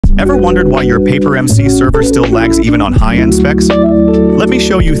Ever wondered why your PaperMC server still lags even on high-end specs? Let me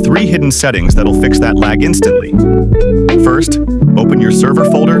show you 3 hidden settings that'll fix that lag instantly. First, open your server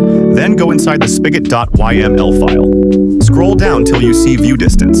folder, then go inside the spigot.yml file. Scroll down till you see view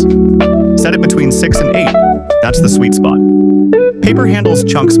distance. Set it between 6 and 8. That's the sweet spot. Paper handles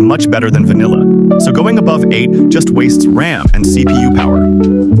chunks much better than vanilla, so going above 8 just wastes RAM and CPU power.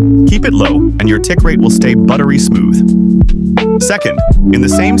 Keep it low, and your tick rate will stay buttery smooth. Second, in the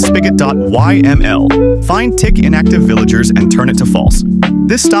same spigot.yml, find tick-inactive-villagers and turn it to false.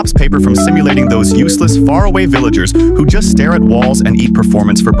 This stops Paper from simulating those useless, faraway villagers who just stare at walls and eat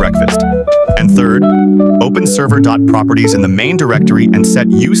performance for breakfast. And third, open server.properties in the main directory and set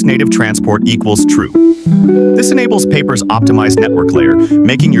useNativeTransport equals true. This enables Paper's optimized network layer,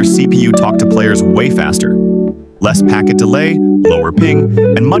 making your CPU talk to players way faster. Less packet delay, lower ping,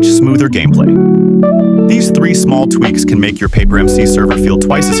 and much smoother gameplay. These 3 small tweaks can make your PaperMC server feel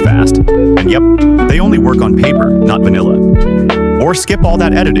twice as fast. And yep, they only work on Paper, not vanilla. Or skip all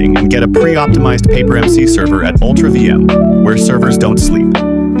that editing and get a pre-optimized PaperMC server at UltraVM, where servers don't sleep.